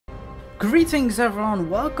Greetings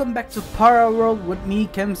everyone, welcome back to Paraworld with me,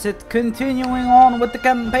 Kemsit, continuing on with the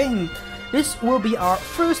campaign. This will be our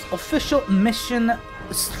first official mission,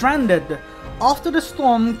 Stranded. After the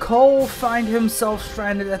storm, Cole finds himself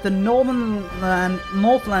stranded at the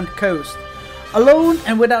Northland coast. Alone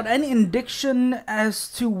and without any indication as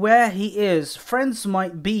to where he is, friends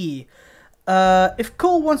might be. If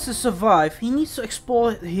Cole wants to survive, he needs to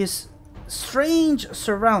explore his strange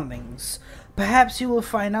surroundings. Perhaps he will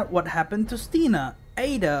find out what happened to Stina,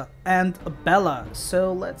 Ada, and Bella.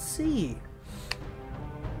 So let's see.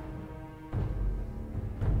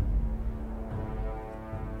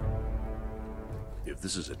 If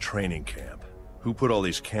this is a training camp, who put all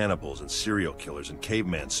these cannibals and serial killers in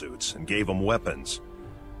caveman suits and gave them weapons?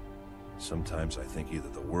 Sometimes I think either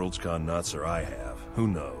the world's gone nuts or I have. Who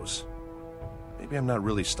knows? Maybe I'm not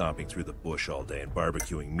really stomping through the bush all day and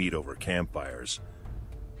barbecuing meat over campfires.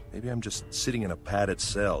 Maybe I'm just sitting in a padded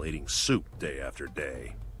cell eating soup day after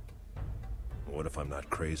day. What if I'm not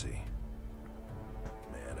crazy?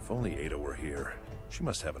 Man, if only Ada were here. She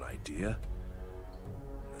must have an idea.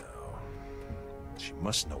 No. She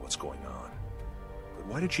must know what's going on. But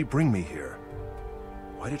why did she bring me here?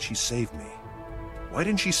 Why did she save me? Why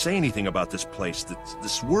didn't she say anything about this place,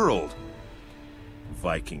 this world?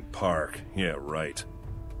 Viking Park. Yeah, right.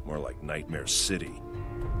 More like Nightmare City.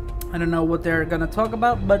 I don't know what they're gonna talk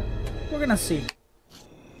about, but we're gonna see.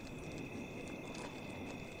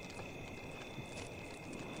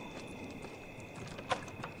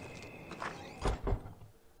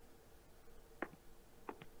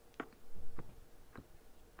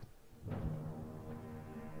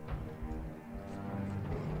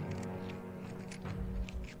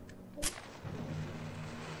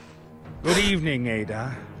 Good evening,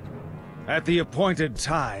 Ada. At the appointed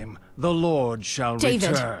time, the Lord shall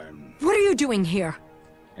return. What are you doing here?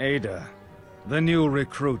 Ada, the new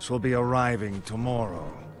recruits will be arriving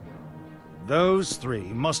tomorrow. Those three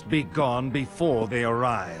must be gone before they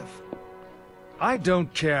arrive. I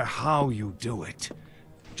don't care how you do it,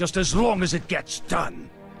 just as long as it gets done.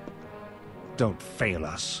 Don't fail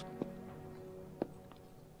us.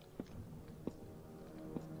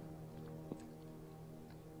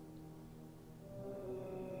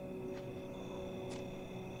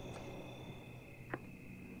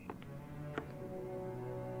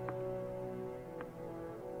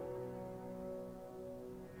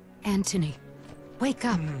 Anthony, wake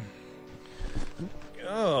up.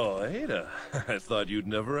 Oh, Ada. I thought you'd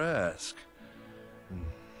never ask.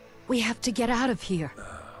 We have to get out of here.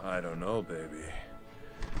 I don't know, baby.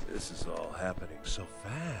 This is all happening so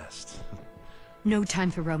fast. No time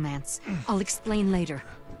for romance. I'll explain later.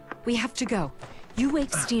 We have to go. You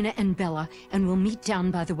wake Stina and Bella, and we'll meet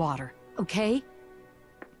down by the water, okay?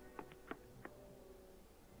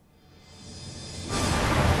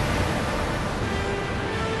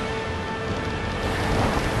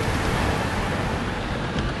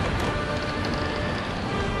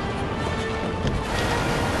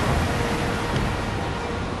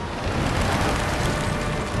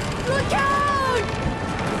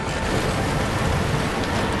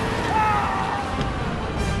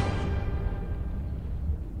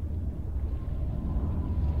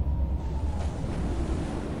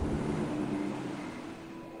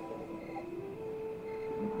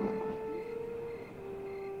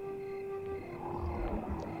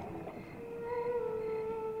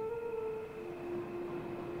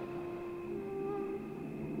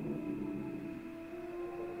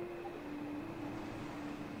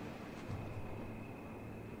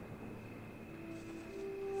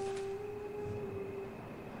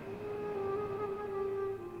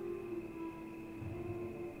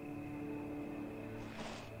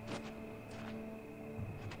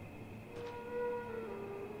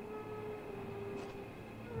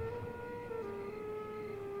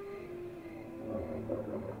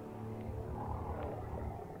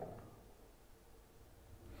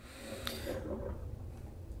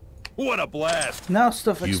 What a blast! Now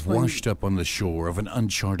stuff You've explained. washed up on the shore of an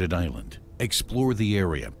uncharted island. Explore the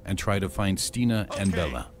area and try to find Stina and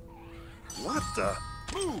Bella. What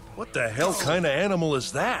the hell kind of animal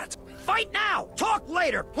is that? Fight now! Talk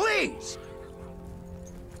later, please!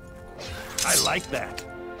 I like that.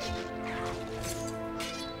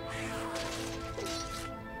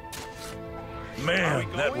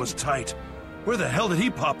 Man, that was tight. Where the hell did he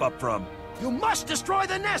pop up from? You must destroy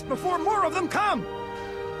the nest before more of them come!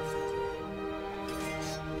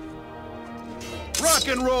 Rock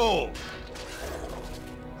and roll!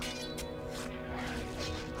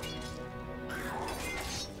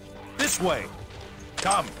 This way.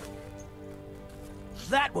 Come.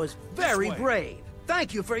 That was very brave.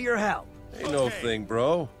 Thank you for your help. Ain't no thing,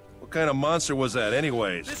 bro. What kind of monster was that,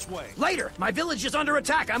 anyways? This way. Later! My village is under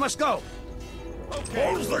attack. I must go.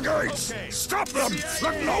 Close the gates! Stop them!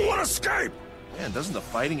 Let no one escape! Man, doesn't the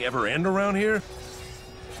fighting ever end around here?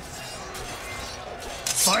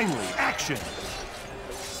 Finally, action!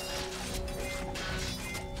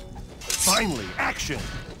 Finally, action!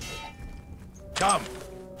 Come.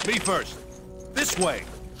 Me first. This way.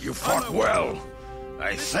 You fought well.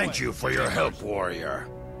 I thank you for your help, warrior.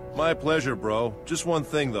 My pleasure, bro. Just one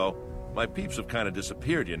thing, though. My peeps have kind of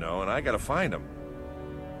disappeared, you know, and I gotta find them.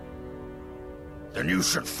 Then you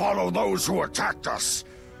should follow those who attacked us.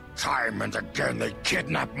 Time and again they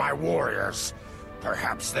kidnap my warriors.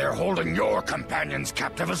 Perhaps they're holding your companions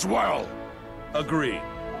captive as well. Agreed.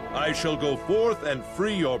 I shall go forth and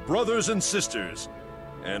free your brothers and sisters.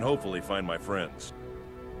 And hopefully find my friends.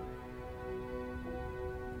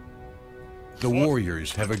 The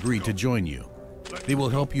warriors have agreed to join you. They will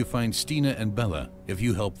help you find Stina and Bella if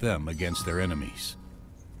you help them against their enemies.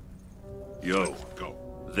 Yo,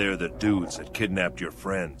 they're the dudes that kidnapped your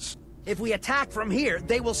friends. If we attack from here,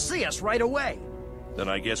 they will see us right away. Then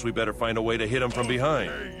I guess we better find a way to hit them from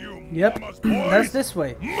behind. Yep, that's this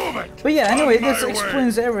way. But yeah, anyway, this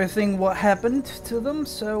explains everything what happened to them,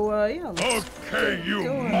 so yeah, let's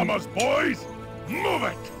go mama's boys! Move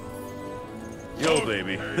it! Yo,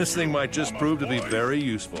 baby, this thing might just prove to be very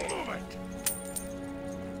useful.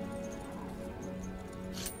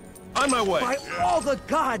 On my way! By all the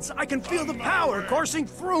gods, I can feel the power coursing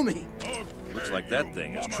through me! Looks like that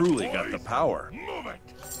thing has truly got the power.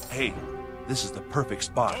 Hey, this is the perfect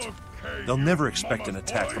spot. They'll never expect an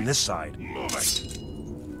attack from this side.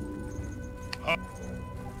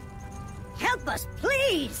 Help us,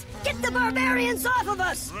 please! Get the barbarians off of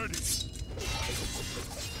us!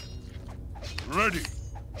 Ready.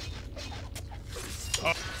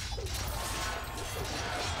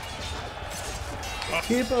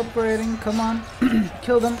 Keep upgrading, come on.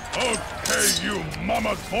 Kill them. Okay, you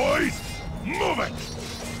mama's boys! Move it!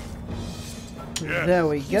 There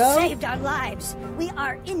we You go. saved our lives. We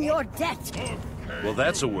are in your debt. Well,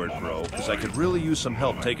 that's a word, bro, because I could really use some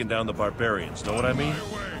help taking down the barbarians, know what I mean?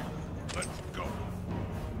 Let's go.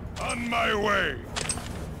 On my way.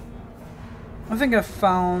 I think I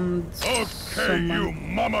found Okay, someone. you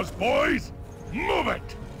mama's boys! Move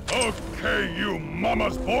it! Okay, you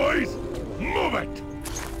mama's boys! Move it!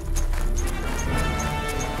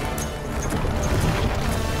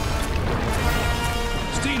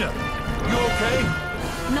 Stina, you okay?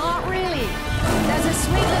 Not really. There's a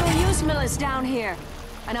sweet little Usmillis down here.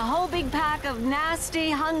 And a whole big pack of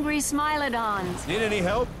nasty, hungry Smilodons. Need any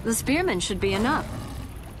help? The spearmen should be enough.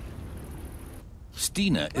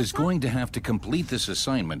 Stina is going to have to complete this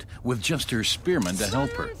assignment with just her spearmen to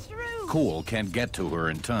help her. Cole can't get to her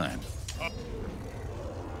in time.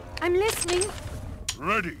 I'm listening.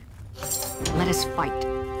 Ready. Let us fight.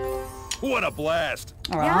 What a blast!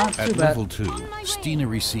 Alright, too At bad. level 2, Stina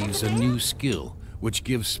receives a new skill, which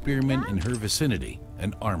gives spearmen in her vicinity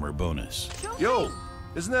an armor bonus. Yo,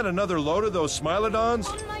 isn't that another load of those Smilodons?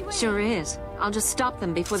 Sure is. I'll just stop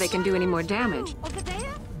them before they can do any more damage. Over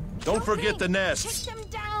there? Don't forget the nest. Take them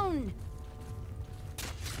down.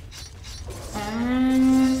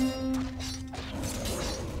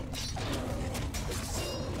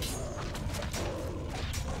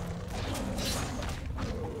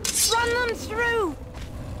 Run them through.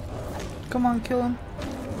 Come on, kill him.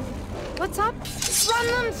 What's up? Run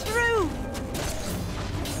them through.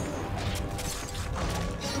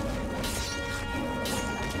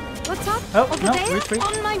 What's up? Oh, Over no, there? retreat.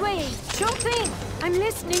 On my way. Sure thing. I'm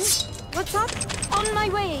listening. What's up? On my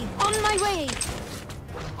way. On my way.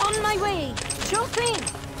 On my way. Sure thing.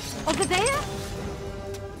 Over there?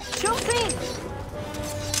 Sure thing.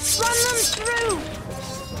 Run them through.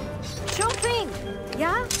 Sure thing.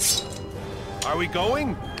 Yeah? Are we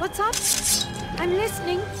going? What's up? I'm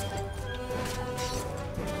listening.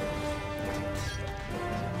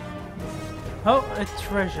 Oh, a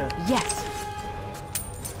treasure. Yes.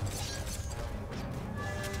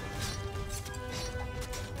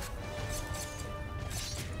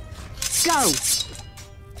 Go.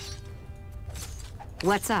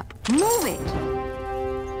 What's up? Move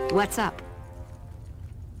it. What's up?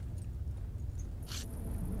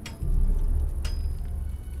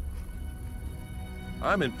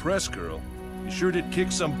 I'm impressed, girl. You sure did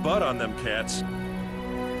kick some butt on them cats.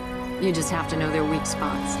 You just have to know their weak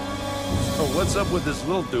spots. Oh, what's up with this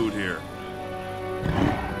little dude here?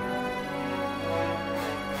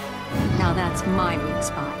 Now that's my weak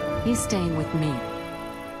spot. He's staying with me.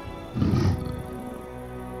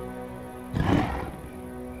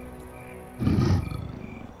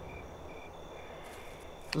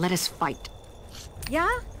 Let us fight. Yeah?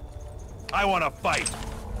 I want to fight.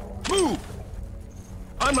 Move!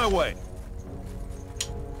 On my way.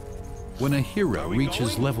 When a hero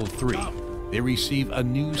reaches level 3, they receive a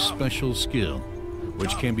new special skill,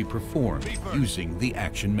 which can be performed using the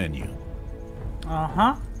action menu.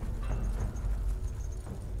 Uh-huh.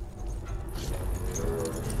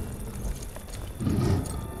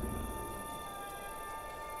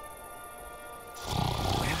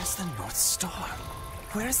 Where is the North Star?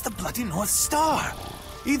 Where is the bloody North Star?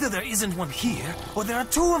 Either there isn't one here, or there are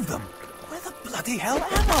two of them. Where the bloody hell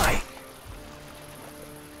am I?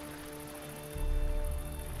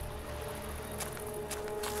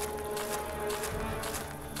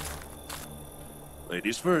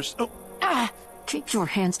 Ladies first. Oh, Keep your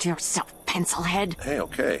hands to yourself, pencilhead. hey,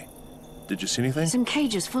 okay. Did you see anything? Some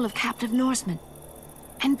cages full of captive Norsemen.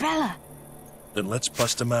 And Bella. Then let's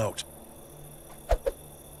bust them out.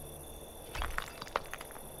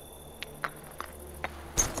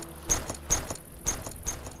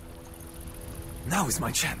 Now is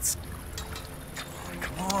my chance.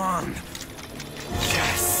 Come on.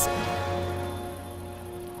 Yes!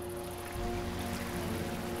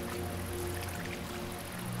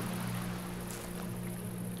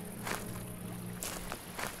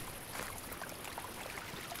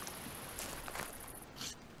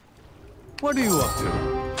 What are you up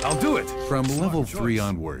to? I'll do it. From level 3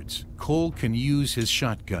 onwards, Cole can use his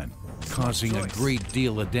shotgun, causing a great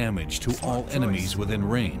deal of damage to all enemies within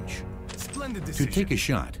range. Splendid To decision. take a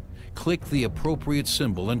shot, click the appropriate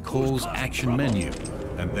symbol in Cole's action menu,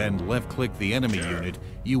 and then left-click the enemy unit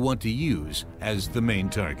you want to use as the main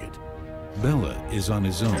target. Bella is on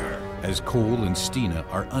his own, as Cole and Stina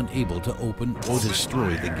are unable to open or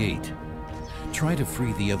destroy the gate. Try to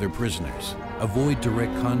free the other prisoners. Avoid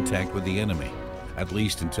direct contact with the enemy, at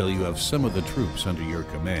least until you have some of the troops under your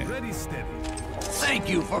command. Ready, steady. Thank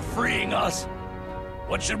you for freeing us.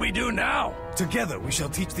 What should we do now? Together we shall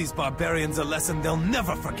teach these barbarians a lesson they'll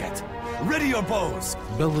never forget. Ready your bows.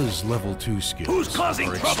 Bella's level 2 skills Who's causing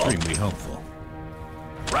are trouble? extremely helpful.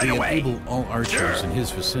 Right They away. enable all archers Sure. in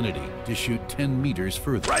his vicinity to shoot 10 meters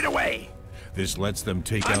further. Right away. This lets them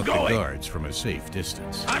take I'm out going. the guards from a safe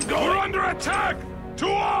distance. I'm going. We're under attack! To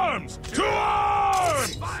arms! To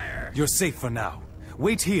arms! Fire. You're safe for now.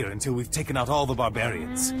 Wait here until we've taken out all the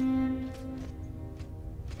barbarians. An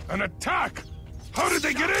attack! How did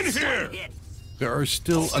they get in here? There are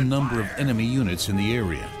still a number of enemy units in the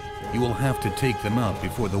area. You will have to take them out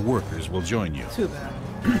before the workers will join you. Too bad.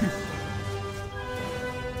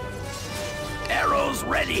 Arrows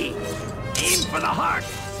ready. Aim for the heart.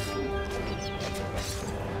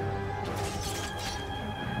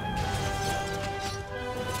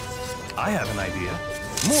 I have an idea.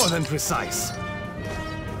 More than precise.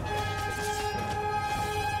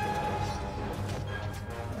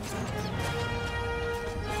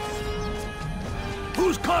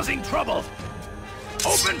 Who's causing trouble?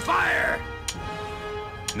 Open fire.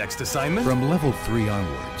 Next assignment? From level 3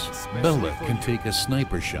 onwards, Bella can take a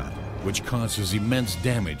sniper shot, which causes immense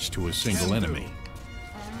damage to a single enemy.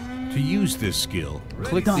 To use this skill,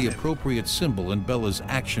 click the appropriate symbol in Bella's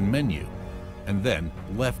action menu, and then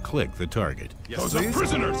left-click the target. Those are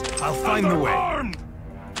prisoners! I'll find And the they're way. armed!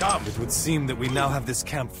 Come. It would seem that we now have this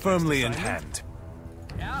camp firmly in hand.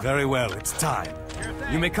 Very well, it's time.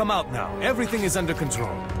 You may come out now. Everything is under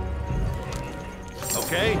control.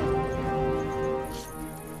 Okay.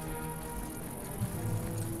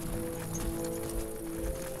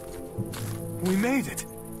 We made it.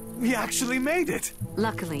 We actually made it.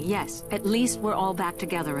 Luckily, yes. At least we're all back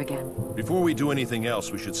together again. Before we do anything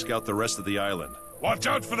else, we should scout the rest of the island. Watch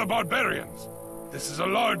out for the barbarians. This is a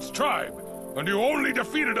large tribe, and you only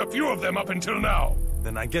defeated a few of them up until now.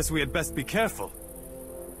 Then I guess we had best be careful.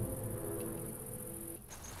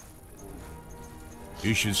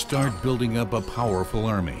 You should start building up a powerful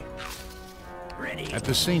army. Ready. At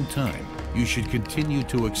the same time, you should continue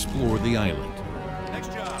to explore the island.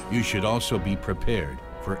 Next job. You should also be prepared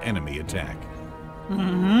for enemy attack.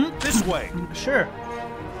 This way! Sure.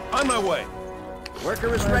 On my way!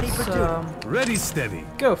 Worker is ready for Let's, duty. Ready, steady.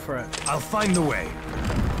 go for it. I'll find the way.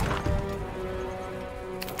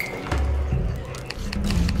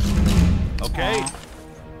 Okay.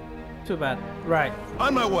 Too bad. Right.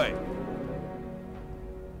 On my way!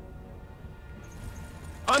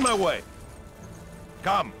 On my way!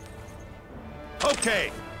 Come!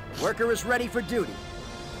 Okay! Worker is ready for duty.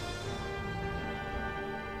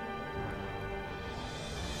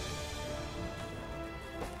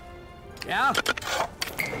 Yeah?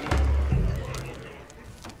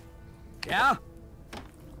 Yeah?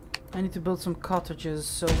 I need to build some cottages,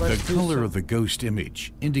 so The let's do color so. of the ghost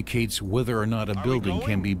image indicates whether or not a building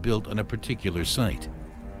can be built on a particular site.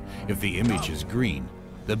 If the image is green,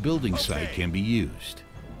 the building site can be used.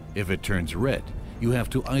 If it turns red, you have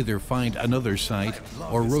to either find another site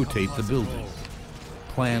or rotate the building.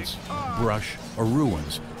 Plants, brush, or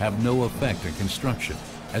ruins have no effect on construction,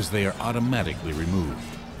 as they are automatically removed.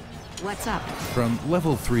 What's up? From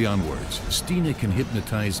level 3 onwards, Stina can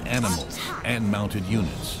hypnotize animals and mounted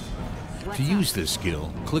units. To use this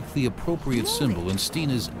skill, click the appropriate symbol in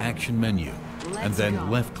Stina's action menu, and then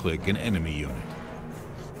left-click an enemy unit.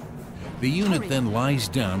 The unit then lies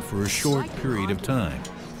down for a short period of time,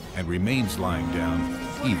 and remains lying down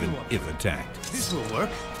even if attacked. This will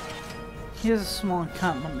work. Here's a small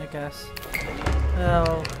encampment, I guess.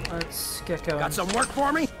 Well, let's get going. Got some work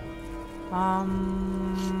for me?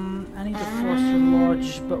 I need to force the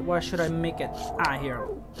lodge, but why should I make it? Ah, here.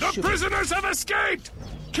 The Shoot. prisoners have escaped!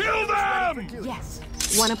 Kill them! Yes.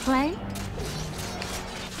 Wanna play?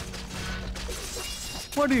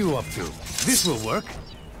 What are you up to? This will work.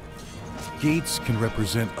 Gates can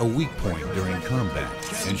represent a weak point during combat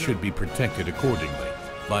and should be protected accordingly,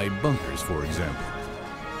 by bunkers, for example.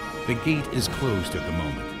 The gate is closed at the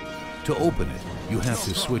moment. To open it, you have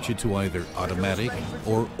to switch it to either automatic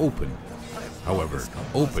or open. However,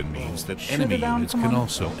 open means that enemy units can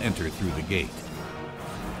also enter through the gate.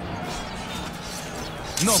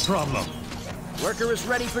 No problem. Worker is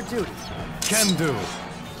ready for duty. Can do.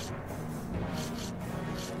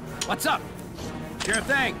 What's up? Sure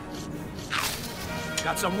thing.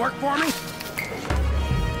 Got some work for me?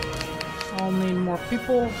 I'll need more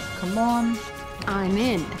people. Come on. I'm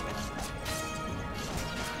in. Is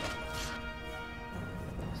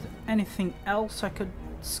there anything else I could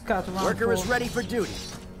scout around Worker for? is ready for duty.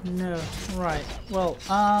 No. Right. Well,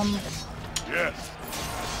 Yes.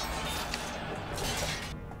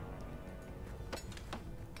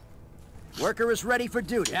 Worker is ready for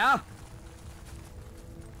duty. Yeah?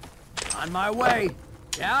 On my way.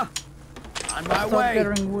 Yeah? On my stop way.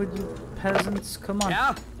 gathering wood, you peasants. Come on.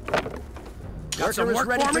 Yeah? Got some work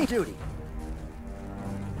ready for duty.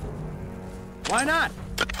 Why not?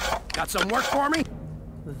 Got some work for me?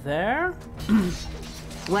 There?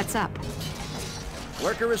 What's up?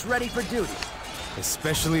 Worker is ready for duty.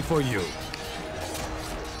 Especially for you.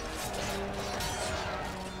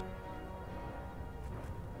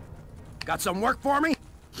 Got some work for me?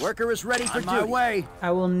 Worker is ready for duty. On my way.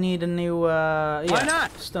 I will need a new, Why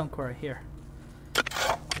not? stone quarry here.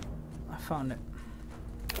 I found it.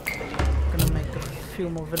 Gonna make a few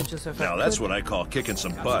more villages if I Now could. that's what I call kicking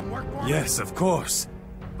some butt. Yes, of course.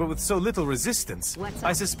 But with so little resistance, What's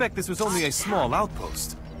I up? suspect this was only a small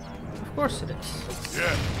outpost. Of course it is.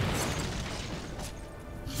 Yeah.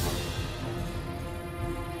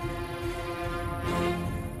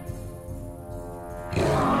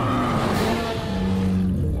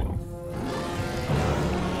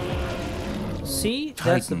 See?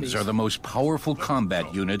 That's the Titans beast. are the most powerful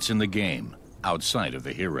combat units in the game, outside of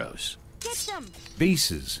the heroes. Get them!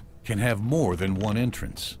 Bases can have more than one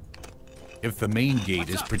entrance. If the main gate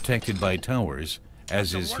is protected by towers,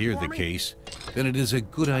 as is here the case, then it is a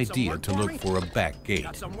good idea to look for a back gate.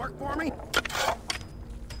 Got some work for me?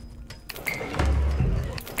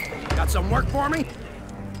 Got some work for me?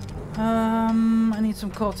 I need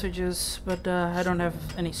some cottages, but I don't have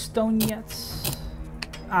any stone yet.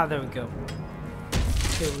 Ah, there we go.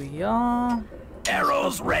 Here we are.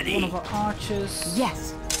 Arrows ready. One of our archers.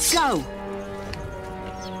 Yes. Go!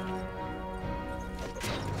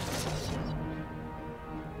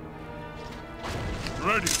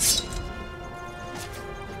 Ready.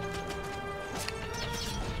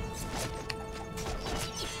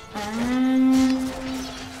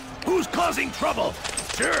 Who's causing trouble?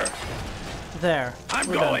 Sure. There. I'm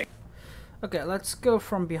we're done. going. Okay, let's go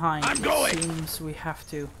from behind. I'm going. It seems we have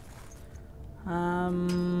to.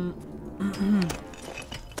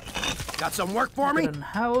 Got some work for me? Put in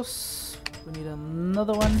house. We need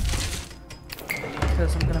another one.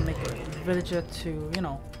 Because I'm gonna make a villager to, you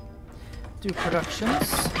know, do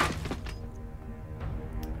productions.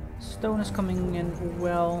 Stone is coming in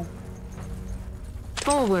well.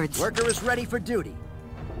 Forwards. Worker is ready for duty.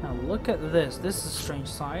 Now look at this. This is a strange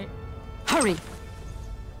sight. Hurry!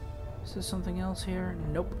 Is there something else here?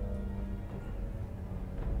 Nope.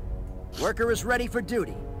 Worker is ready for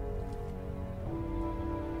duty.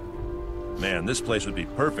 Man, this place would be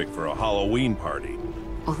perfect for a Halloween party.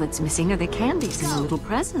 All that's missing are the candies and the little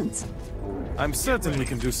presents. I'm certain we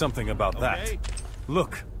can do something about that.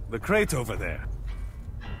 Look, the crate over there.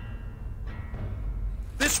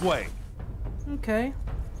 This way. Okay.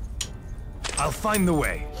 I'll find the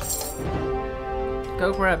way.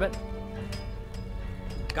 Go grab it.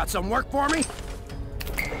 Got some work for me?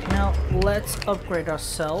 Now let's upgrade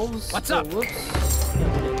ourselves. What's Oh, up? whoops. Yeah,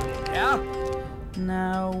 we did. Yeah?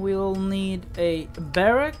 Now we'll need a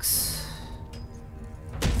barracks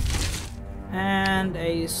and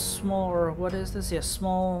a smaller, what is this? Yeah,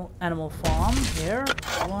 small animal farm here.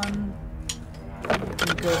 One. You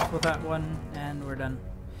can go for that one, and we're done.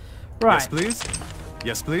 Right. Yes, please.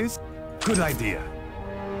 Yes, please. Good idea.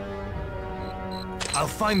 I'll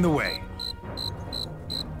find the way.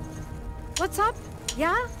 What's up?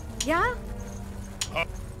 Yeah? Yeah?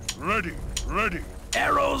 Ready, ready.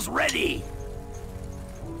 Arrows ready!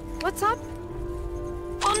 What's up?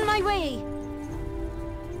 On my way!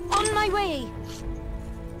 On my way!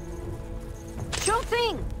 Sure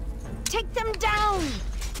thing! Take them down!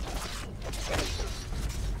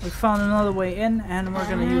 We found another way in, and we're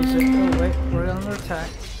gonna use it. Oh wait, we're under attack.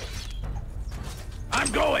 I'm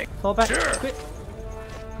going! Fall back. Sure. Quick.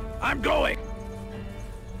 I'm going!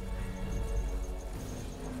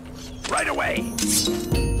 Right away!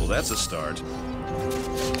 Well, that's a start.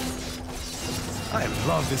 I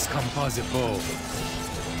love this composite bow.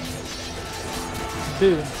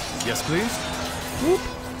 Boom. Yes, please. Whoop.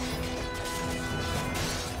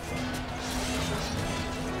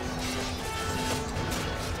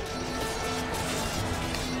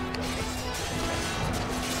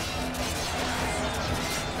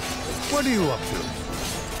 What are you up to?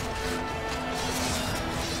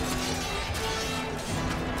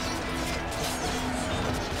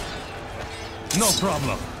 No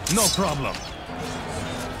problem. No problem.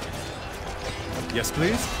 Yes,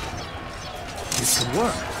 please. This could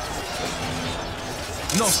work.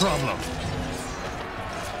 No problem.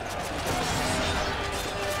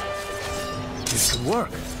 This could work.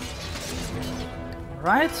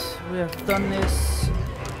 Right, we have done this.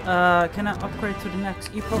 Can I upgrade to the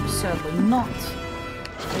next epoch? Sadly not.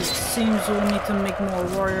 It seems we'll need to make more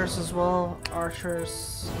warriors as well.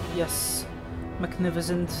 Archers, yes.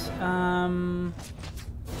 Magnificent. 3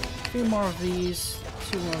 more of these,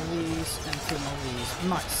 2 more of these, and 2 more of these.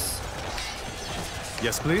 Nice.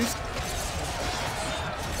 Yes, please.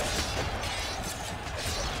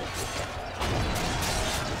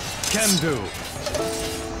 Can do.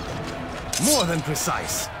 More than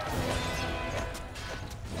precise.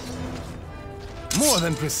 More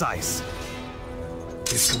than precise.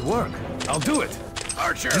 This could work. I'll do it.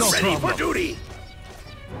 Archer, No ready problem. for duty!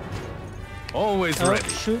 Always Oh, ready.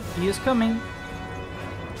 shoot, he is coming.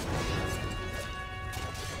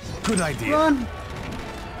 Good idea. Run!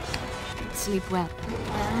 Sleep well.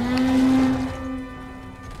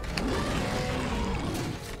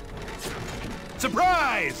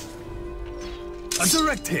 Surprise! A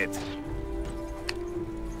direct hit.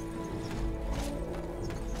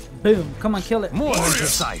 Boom, come on, kill it. More than Warriors,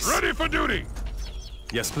 precise. ready for duty.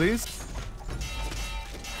 Yes, please.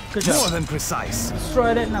 Good More job. than precise.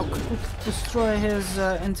 Destroyed it, now quickly destroy his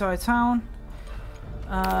entire town.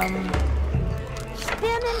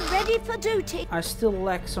 Spearmen ready for duty. I still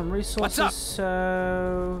lack some resources, What's up?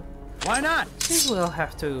 so Why not? we will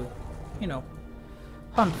have to, you know,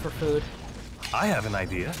 hunt for food. I have an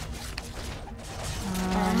idea.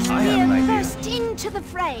 I We're have an idea. first into the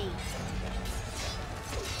fray.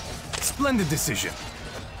 Splendid decision.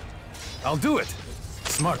 I'll do it.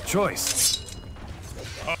 Smart choice.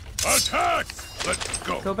 Attack! Let's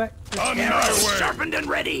go. Go back. On my Arrows way. sharpened and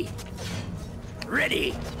ready!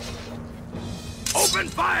 Ready! Open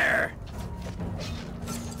fire!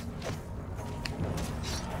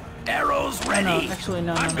 Arrows No, ready! actually,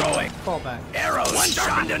 no, I'm no, no. going! Fall back. Arrows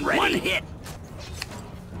sharpened and ready! One hit!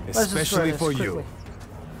 Let's destroy Especially this for quickly. you.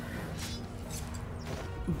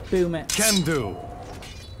 Boom it. Can do.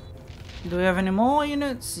 Do we have any more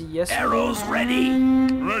units? Yes. we do. Arrows ready!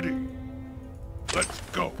 Ready. Let's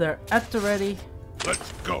go. They're at the ready.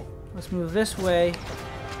 Let's go. Let's move this way.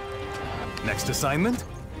 Next assignment?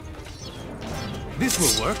 This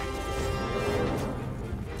will work.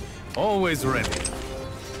 Always ready.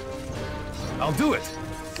 I'll do it.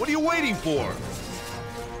 What are you waiting for?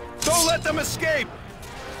 Don't let them escape!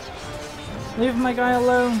 Leave my guy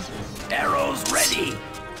alone. Arrows ready!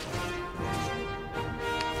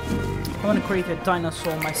 I want to create a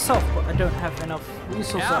dinosaur myself, but I don't have enough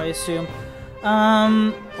resources, Yeah. I assume.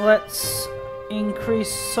 Let's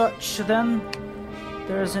increase such then.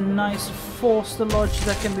 There's a nice forester lodge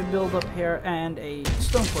that can be built up here and a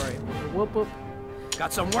stone quarry. Whoop whoop.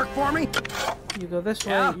 Got some work for me? You go this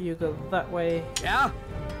Yeah. way, you go that way. Yeah?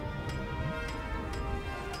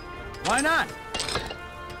 Why not?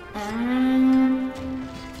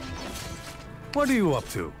 What are you up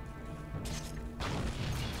to?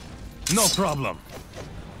 No problem.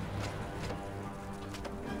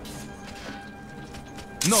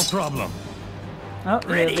 No problem. Oh, there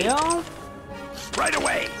Ready. they are. Right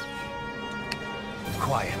away!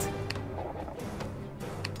 Quiet.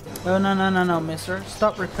 Oh, no, mister.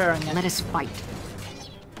 Stop repairing it. Let us fight.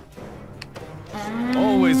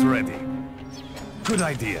 Always ready. Good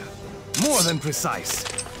idea. More than precise.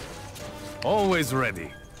 Always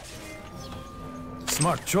ready.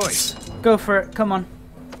 Smart choice. Go for it. Come on.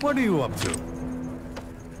 What are you up to?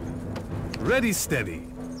 Ready, steady.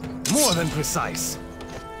 More than precise.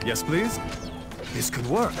 Yes, please? This could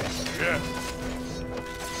work. Yeah.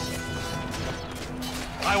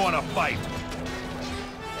 I want to fight.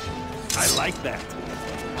 I like that.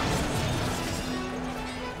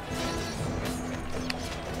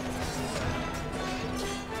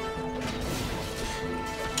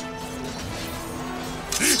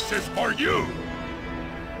 This is for you!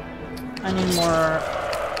 I need more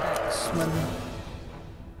X-Men.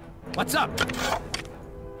 What's up?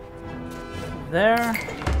 There.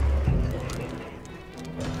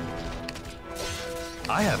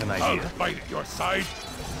 I have an I'll idea. fight at your side.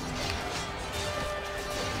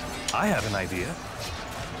 I have an idea.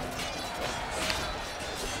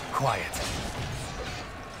 Quiet.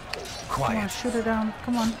 Come on, Quiet. shoot it down.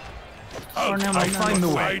 Come on. I'll Or no, fight no, at find your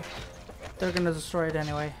the way. side. They're gonna destroy it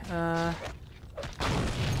anyway.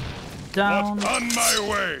 Down. What's on my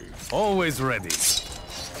way? Always ready.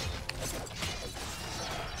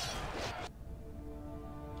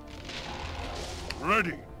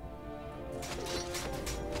 Ready.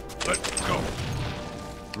 Let's go.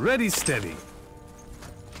 Ready, steady.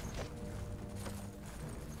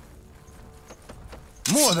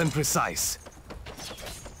 More than precise.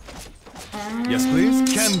 Yes,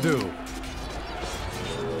 please. Can do.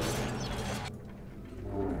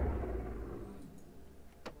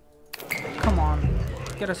 Come on.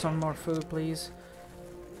 Get us some more food, please.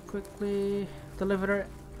 Quickly deliver it.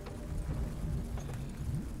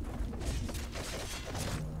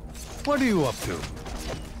 What are you up to?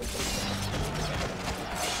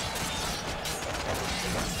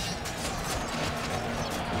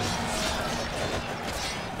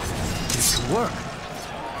 This could work.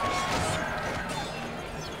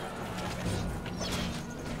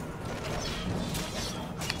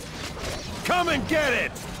 Come and get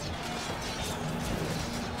it!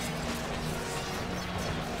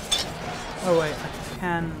 Oh wait, I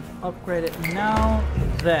can upgrade it now.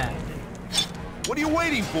 There. What are you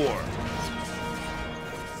waiting for?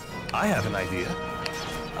 I have an idea.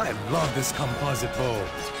 I love this composite bow.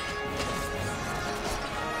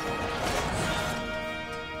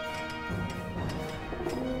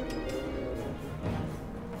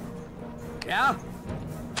 Yeah?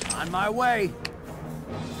 On my way.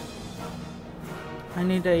 I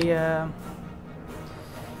need a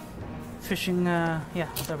fishing. Yeah,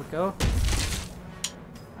 there we go.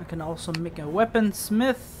 I can also make a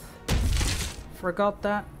weaponsmith. Forgot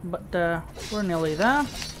that, but we're nearly there.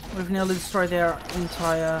 We've nearly destroyed their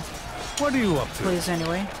entire What are you up to? place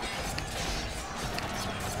anyway.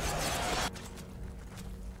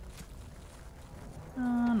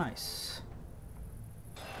 Nice.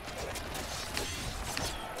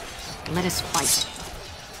 Let us fight.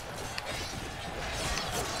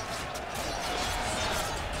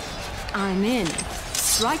 I'm in.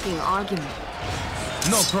 Striking argument.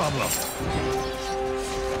 No problem.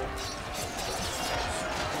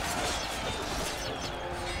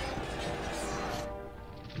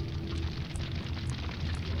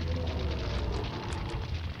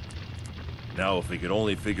 Now, if we could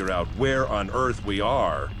only figure out where on Earth we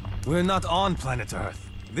are. We're not on planet Earth.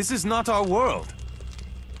 This is not our world.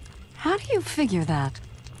 How do you figure that?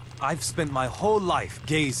 I've spent my whole life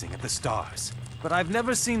gazing at the stars, but I've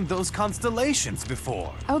never seen those constellations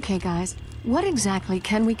before. Okay, guys. What exactly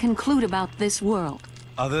can we conclude about this world?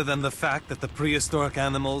 Other than the fact that the prehistoric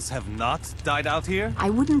animals have not died out here?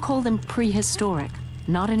 I wouldn't call them prehistoric.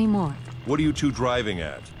 Not anymore. What are you two driving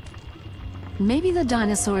at? Maybe the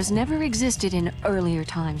dinosaurs never existed in earlier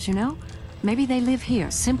times, you know? Maybe they live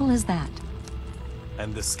here, simple as that.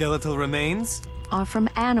 And the skeletal remains? Are from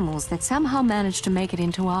animals that somehow managed to make it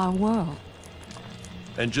into our world.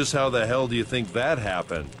 And just how the hell do you think that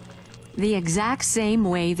happened? The exact same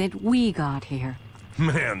way that we got here.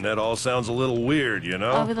 Man, that all sounds a little weird, you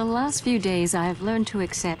know? Over the last few days, I've learned to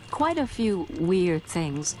accept quite a few weird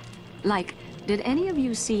things. Like, did any of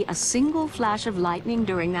you see a single flash of lightning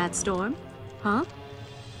during that storm? Huh?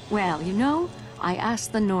 Well, you know, I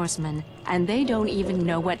asked the Norsemen, and they don't even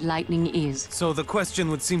know what lightning is. So the question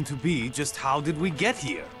would seem to be, just how did we get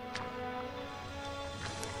here?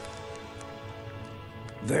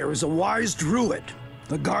 There is a wise druid,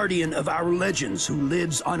 the guardian of our legends, who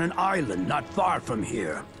lives on an island not far from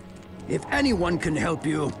here. If anyone can help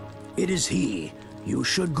you, it is he. You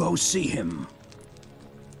should go see him.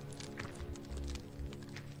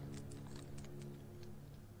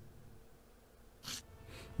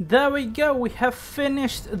 There we go, we have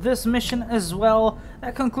finished this mission as well.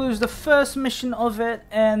 That concludes the first mission of it,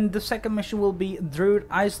 and the second mission will be Druid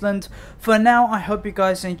Island. For now, I hope you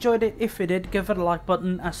guys enjoyed it. If you did, give it a like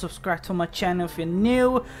button and subscribe to my channel if you're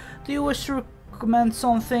new. Do you wish to recommend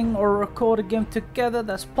something or record a game together?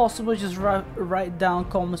 That's possible, just write down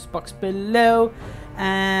comments box below.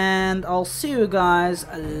 And I'll see you guys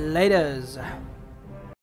later.